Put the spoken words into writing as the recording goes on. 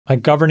a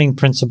governing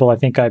principle, I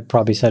think I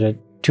probably said it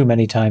too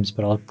many times,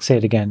 but I'll say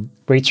it again.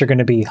 Rates are going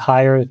to be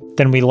higher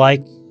than we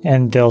like,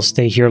 and they'll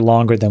stay here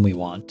longer than we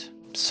want.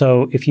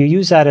 So if you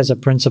use that as a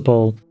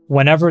principle,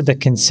 whenever the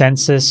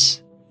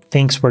consensus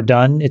thinks we're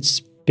done, it's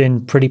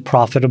been pretty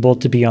profitable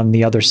to be on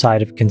the other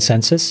side of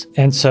consensus.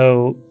 And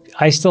so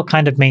I still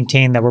kind of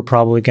maintain that we're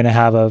probably going to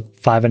have a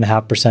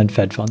 5.5%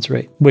 Fed funds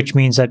rate, which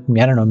means that,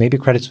 I don't know, maybe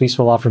Credit Suisse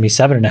will offer me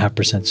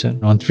 7.5%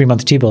 soon on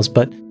 3-month T-bills,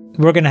 but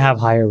we're going to have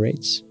higher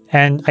rates.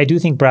 And I do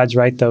think Brad's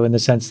right, though, in the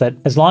sense that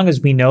as long as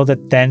we know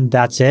that then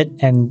that's it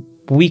and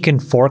we can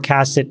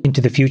forecast it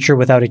into the future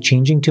without it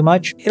changing too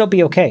much, it'll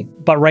be okay.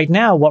 But right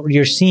now, what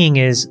you're seeing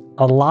is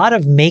a lot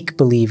of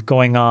make-believe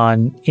going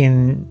on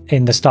in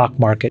the stock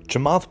market.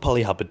 Chamath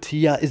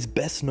Palihapitiya is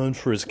best known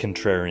for his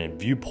contrarian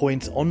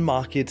viewpoints on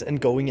markets and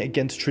going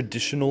against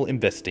traditional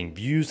investing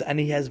views, and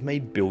he has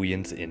made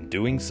billions in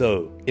doing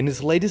so. In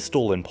his latest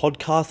All-In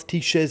podcast, he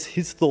shares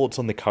his thoughts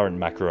on the current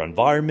macro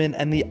environment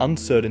and the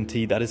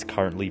uncertainty that is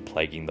currently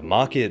plaguing the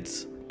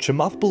markets.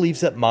 Chamath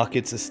believes that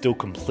markets are still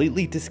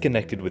completely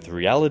disconnected with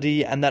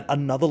reality and that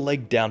another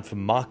leg down for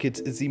markets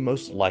is the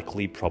most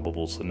likely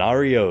probable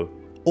scenario.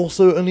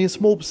 Also, only a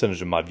small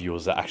percentage of my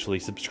viewers are actually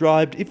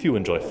subscribed. If you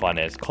enjoy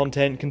finance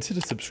content,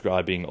 consider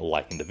subscribing or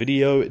liking the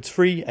video. It's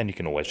free and you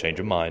can always change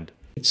your mind.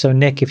 So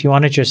Nick, if you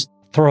want to just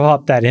throw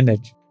up that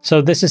image. So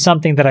this is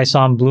something that I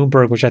saw on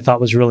Bloomberg, which I thought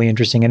was really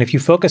interesting. And if you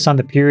focus on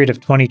the period of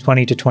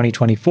 2020 to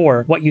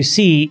 2024, what you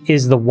see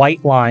is the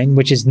white line,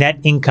 which is net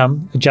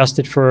income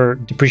adjusted for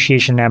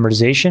depreciation and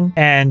amortization.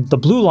 And the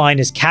blue line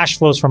is cash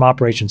flows from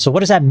operations. So what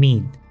does that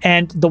mean?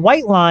 And the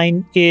white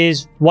line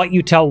is what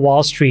you tell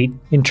Wall Street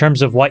in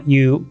terms of what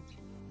you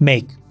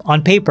make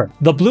on paper.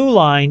 The blue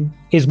line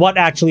is what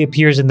actually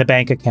appears in the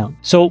bank account.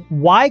 So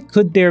why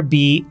could there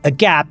be a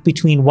gap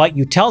between what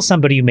you tell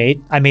somebody you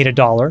made, I made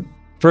 $1,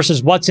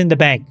 versus what's in the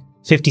bank,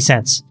 50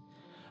 cents?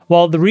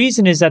 Well, the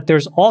reason is that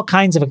there's all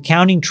kinds of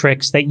accounting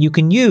tricks that you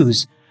can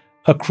use,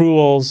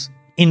 accruals,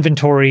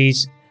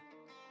 inventories,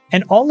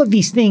 and all of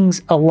these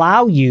things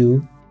allow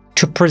you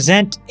to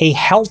present a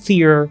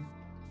healthier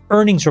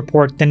earnings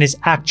report than is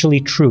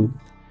actually true.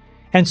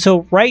 And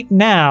so right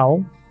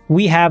now,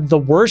 we have the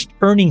worst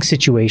earnings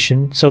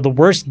situation, so the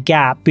worst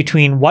gap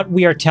between what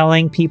we are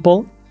telling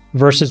people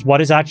versus what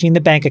is actually in the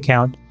bank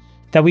account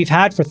that we've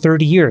had for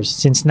 30 years,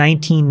 since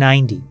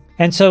 1990.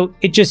 And so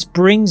it just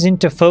brings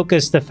into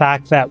focus the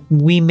fact that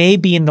we may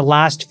be in the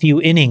last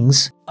few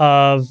innings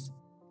of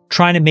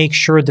trying to make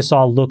sure this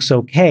all looks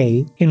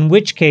okay, in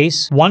which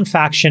case one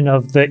faction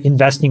of the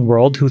investing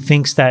world who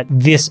thinks that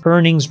this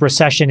earnings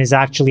recession is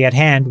actually at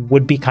hand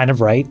would be kind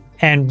of right.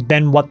 And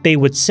then what they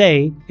would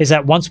say is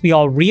that once we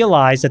all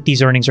realize that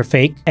these earnings are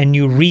fake and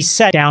you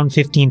reset down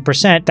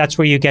 15%, that's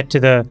where you get to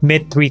the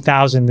mid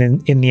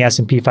 3,000 in the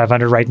S&P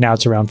 500. Right now,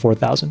 it's around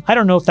 4,000. I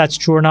don't know if that's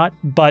true or not,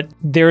 but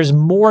there's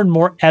more and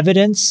more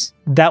evidence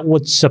that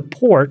would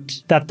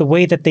support that the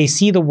way that they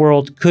see the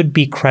world could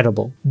be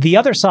credible. The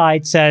other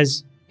side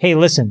says, hey,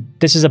 listen,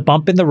 this is a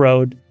bump in the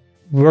road.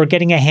 We're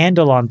getting a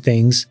handle on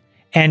things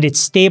and it's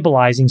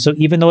stabilizing. So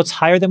even though it's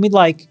higher than we'd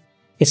like,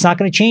 it's not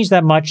going to change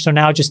that much. So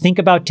now just think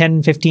about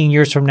 10, 15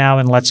 years from now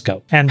and let's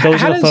go. And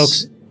those are the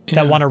folks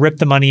that want to rip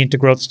the money into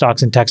growth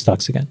stocks and tech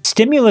stocks again.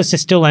 Stimulus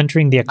is still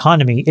entering the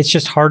economy. It's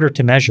just harder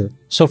to measure.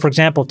 So for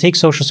example, take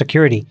Social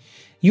Security.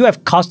 You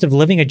have cost of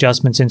living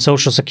adjustments in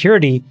Social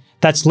Security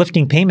that's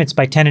lifting payments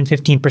by 10 and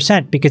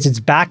 15% because it's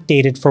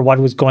backdated for what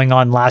was going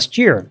on last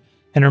year.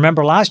 And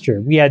remember last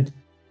year, we had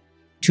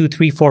 2,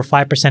 3, 4,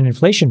 5%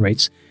 inflation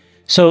rates.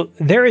 So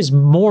there is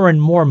more and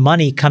more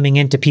money coming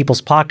into people's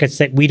pockets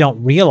that we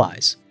don't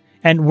realize.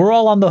 And we're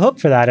all on the hook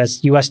for that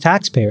as US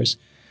taxpayers.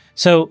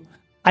 So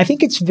I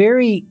think it's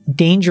very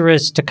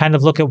dangerous to kind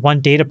of look at one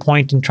data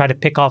point and try to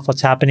pick off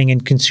what's happening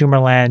in consumer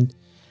land,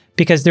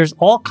 because there's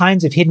all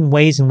kinds of hidden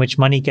ways in which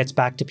money gets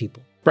back to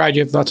people. Brad,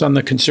 you have thoughts on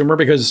the consumer?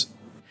 Because,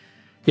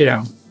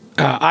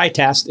 eye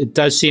test, it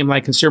does seem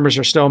like consumers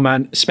are still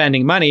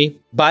spending money,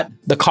 but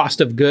the cost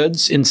of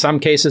goods in some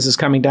cases is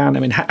coming down. I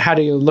mean, how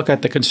do you look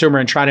at the consumer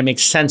and try to make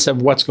sense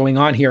of what's going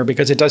on here?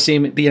 Because it does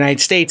seem the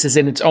United States is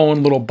in its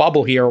own little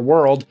bubble here,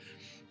 world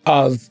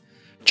of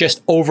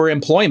just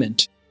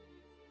overemployment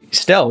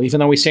still, even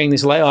though we're seeing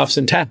these layoffs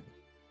in tech.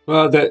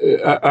 Well,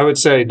 I would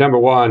say, number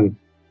one,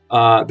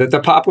 that the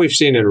pop we've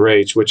seen in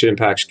rates, which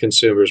impacts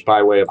consumers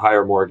by way of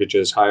higher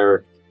mortgages,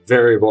 higher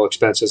variable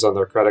expenses on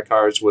their credit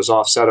cards, was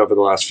offset over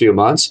the last few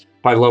months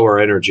by lower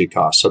energy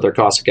costs. So their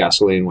cost of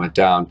gasoline went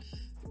down.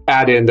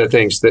 Add in the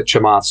things that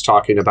Chamath's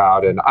talking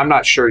about, and I'm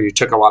not sure you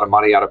took a lot of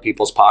money out of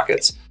people's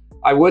pockets.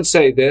 I would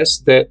say this,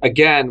 that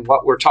again,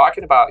 what we're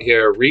talking about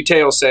here,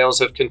 retail sales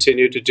have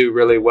continued to do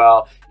really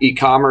well.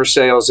 E-commerce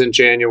sales in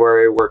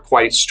January were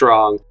quite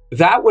strong.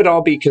 That would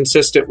all be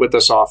consistent with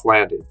the soft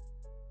landing.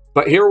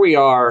 But here we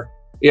are,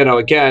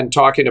 again,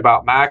 talking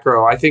about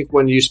macro. I think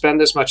when you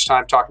spend this much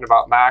time talking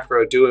about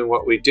macro, doing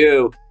what we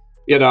do,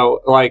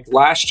 like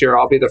last year,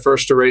 I'll be the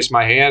first to raise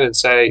my hand and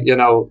say,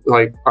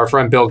 like our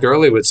friend Bill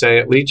Gurley would say,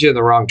 it leads you in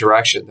the wrong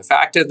direction. The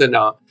fact of the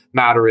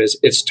matter is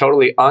it's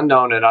totally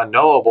unknown and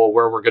unknowable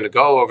where we're going to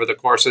go over the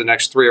course of the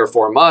next 3 or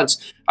 4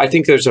 months. I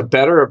think there's a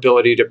better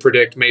ability to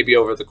predict maybe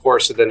over the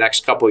course of the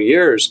next couple of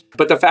years.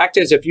 But the fact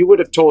is, if you would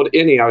have told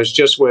any, I was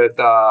just with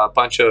a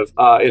bunch of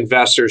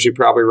investors who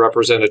probably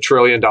represent $1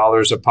 trillion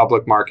of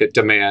public market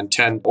demand,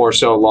 10 or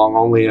so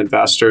long-only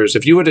investors.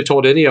 If you would have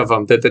told any of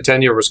them that the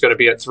 10-year was going to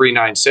be at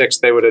 396,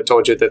 they would have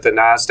told you that the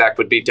NASDAQ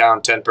would be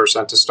down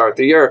 10% to start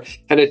the year.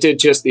 And it did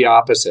just the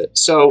opposite.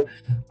 So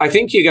I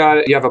think you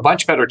have a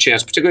much better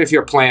chance, particularly if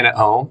you're playing at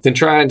home, than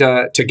trying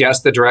to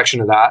guess the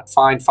direction of that.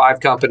 Find 5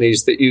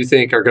 companies that you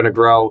think are going to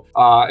grow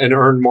and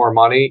earn more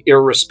money,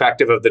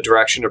 irrespective of the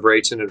direction of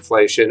rates and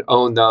inflation.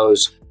 Own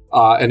those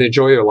and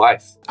enjoy your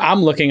life.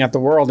 I'm looking at the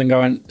world and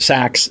going,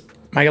 Sachs,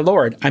 my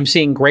Lord, I'm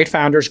seeing great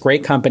founders,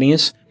 great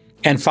companies,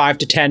 and $5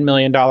 to $10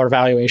 million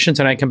valuations,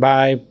 and I can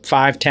buy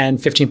 5, 10,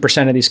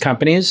 15% of these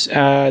companies.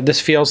 This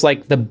feels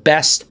like the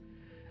best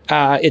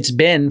it's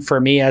been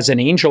for me as an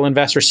angel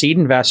investor, seed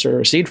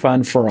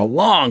fund for a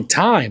long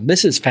time.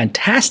 This is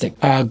fantastic.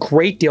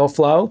 Great deal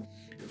flow.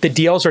 The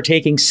deals are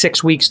taking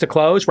 6 weeks to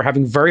close. We're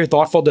having very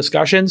thoughtful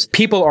discussions.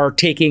 People are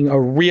taking a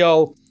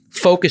real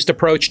focused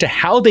approach to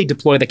how they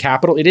deploy the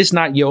capital. It is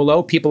not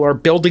YOLO. People are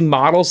building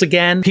models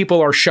again.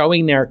 People are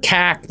showing their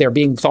CAC. They're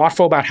being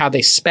thoughtful about how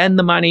they spend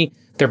the money.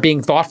 They're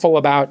being thoughtful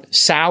about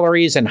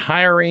salaries and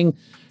hiring.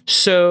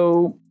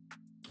 So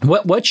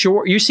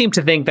you seem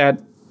to think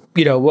that,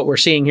 what we're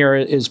seeing here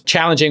is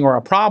challenging or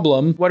a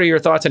problem. What are your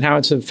thoughts on how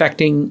it's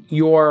affecting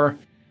your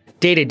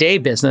day-to-day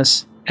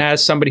business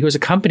as somebody who's a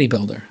company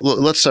builder? Well,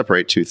 let's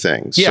separate 2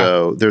 things. Yeah.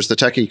 So there's the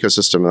tech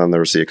ecosystem and then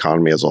there's the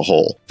economy as a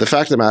whole. The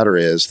fact of the matter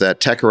is that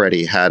tech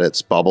already had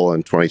its bubble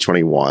in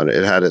 2021.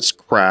 It had its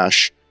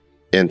crash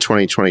in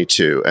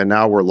 2022. And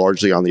now we're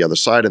largely on the other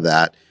side of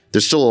that.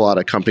 There's still a lot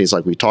of companies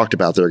like we talked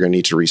about that are going to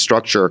need to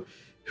restructure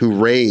who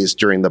raised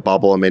during the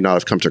bubble and may not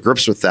have come to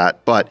grips with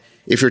that. But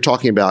if you're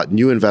talking about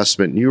new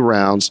investment, new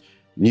rounds,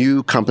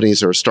 new companies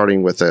that are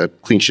starting with a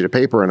clean sheet of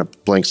paper and a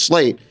blank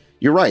slate,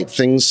 you're right.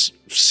 Things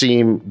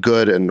seem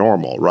good and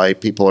normal, right?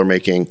 People are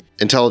making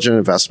intelligent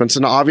investments.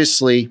 And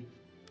obviously,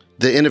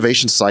 the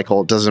innovation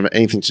cycle doesn't have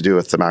anything to do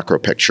with the macro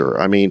picture.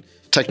 I mean,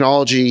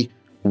 technology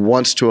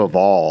wants to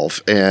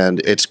evolve, and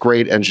it's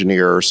great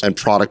engineers and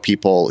product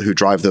people who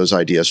drive those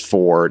ideas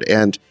forward.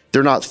 And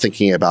they're not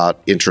thinking about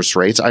interest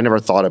rates. I never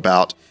thought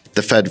about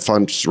the Fed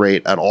funds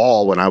rate at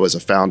all when I was a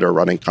founder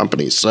running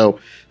companies. So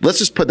let's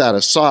just put that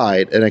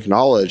aside and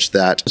acknowledge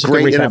that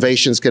great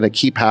innovation is going to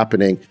keep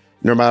happening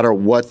no matter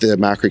what the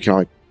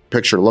macroeconomic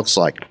picture looks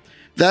like.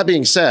 That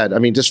being said, I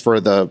mean, just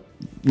for the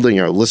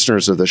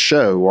listeners of the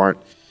show who aren't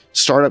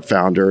startup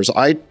founders,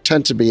 I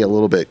tend to be a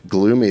little bit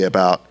gloomy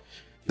about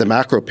the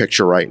macro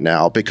picture right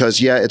now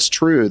because, yeah, it's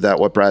true that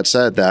what Brad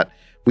said, that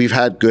we've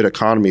had good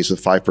economies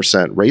with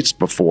 5% rates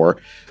before,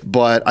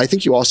 but I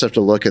think you also have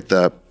to look at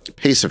the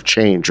pace of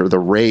change or the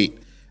rate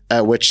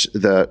at which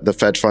the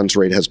Fed funds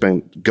rate has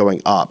been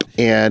going up.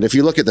 And if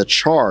you look at the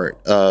chart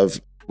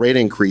of rate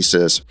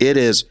increases, it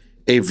is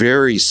a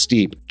very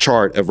steep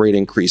chart of rate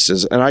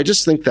increases. And I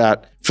just think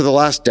that for the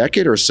last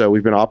decade or so,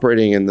 we've been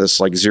operating in this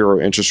like zero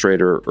interest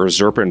rate or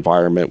ZIRP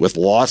environment with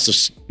lots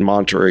of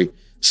monetary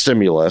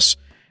stimulus.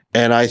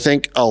 And I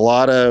think a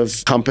lot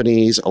of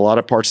companies, a lot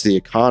of parts of the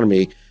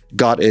economy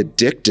got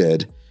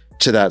addicted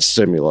to that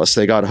stimulus.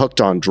 They got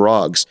hooked on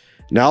drugs.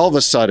 Now, all of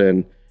a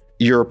sudden,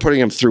 you're putting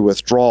them through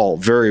withdrawal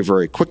very,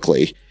 very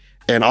quickly.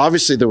 And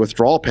obviously, the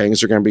withdrawal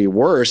pangs are going to be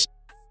worse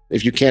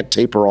if you can't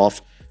taper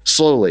off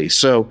slowly.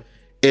 So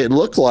it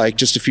looked like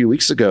just a few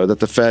weeks ago that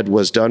the Fed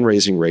was done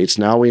raising rates.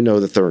 Now we know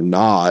that they're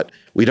not.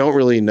 We don't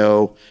really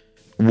know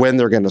when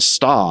they're going to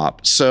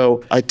stop.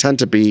 So I tend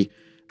to be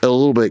a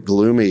little bit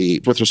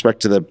gloomy with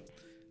respect to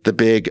the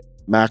big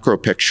macro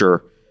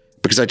picture,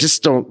 because I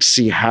just don't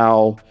see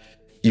how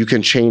you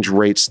can change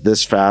rates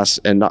this fast.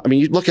 And not, I mean,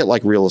 you look at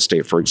like real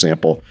estate, for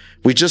example.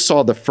 We just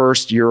saw the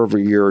first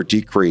year-over-year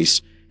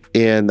decrease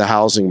in the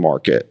housing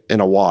market in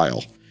a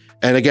while.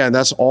 And again,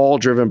 that's all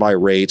driven by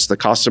rates, the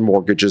cost of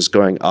mortgages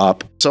going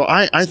up. So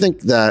I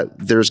think that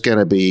there's going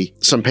to be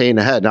some pain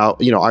ahead. Now,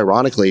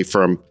 ironically,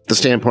 from the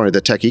standpoint of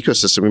the tech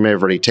ecosystem, we may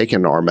have already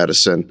taken our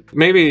medicine.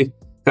 Maybe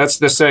that's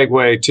the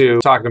segue to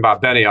talking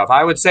about Benioff.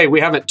 I would say we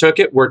haven't took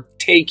it, we're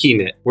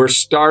taking it. We're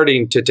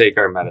starting to take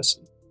our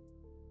medicine.